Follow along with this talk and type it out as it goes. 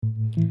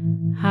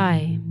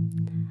Hi,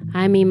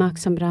 I'm Imac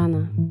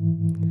Zambrana.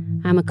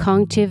 I'm a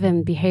cognitive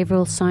and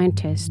behavioral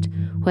scientist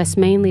who has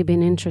mainly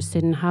been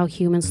interested in how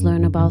humans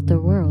learn about their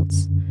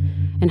worlds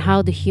and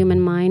how the human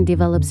mind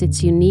develops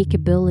its unique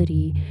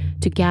ability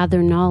to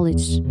gather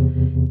knowledge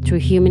through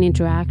human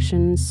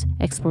interactions,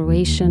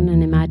 exploration,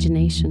 and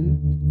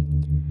imagination.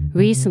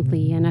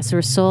 Recently, and as a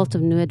result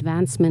of new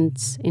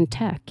advancements in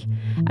tech,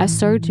 I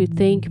started to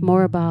think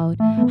more about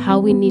how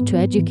we need to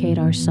educate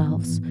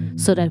ourselves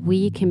so that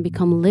we can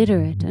become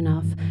literate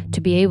enough to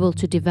be able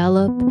to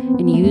develop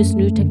and use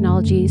new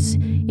technologies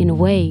in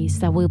ways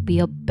that will be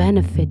of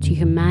benefit to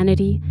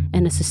humanity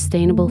and a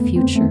sustainable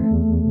future.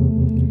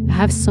 I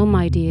have some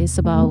ideas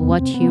about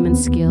what human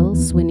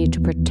skills we need to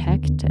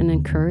protect and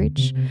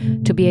encourage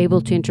to be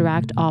able to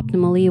interact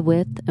optimally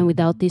with and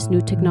without these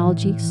new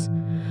technologies.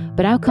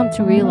 But I've come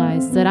to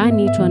realize that I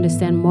need to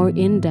understand more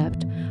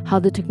in-depth how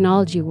the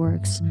technology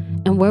works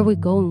and where we're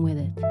going with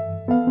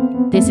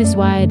it. This is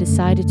why I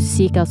decided to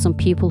seek out some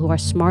people who are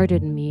smarter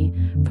than me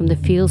from the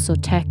fields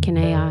of tech and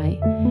AI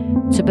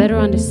to better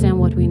understand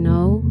what we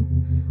know,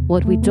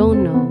 what we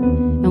don't know,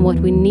 and what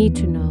we need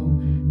to know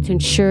to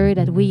ensure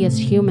that we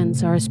as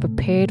humans are as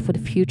prepared for the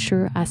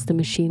future as the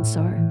machines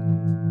are.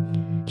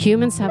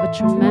 Humans have a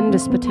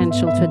tremendous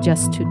potential to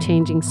adjust to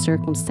changing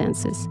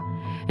circumstances,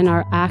 and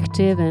our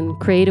active and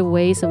creative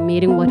ways of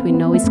meeting what we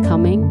know is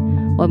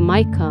coming, what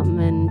might come,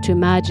 and to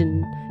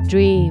imagine,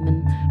 dream,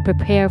 and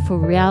prepare for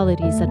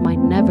realities that might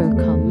never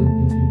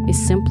come is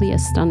simply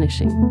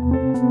astonishing.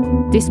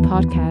 This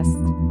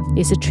podcast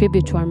is a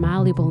tribute to our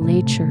malleable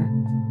nature.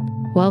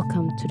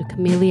 Welcome to the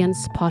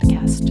Chameleons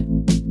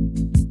Podcast.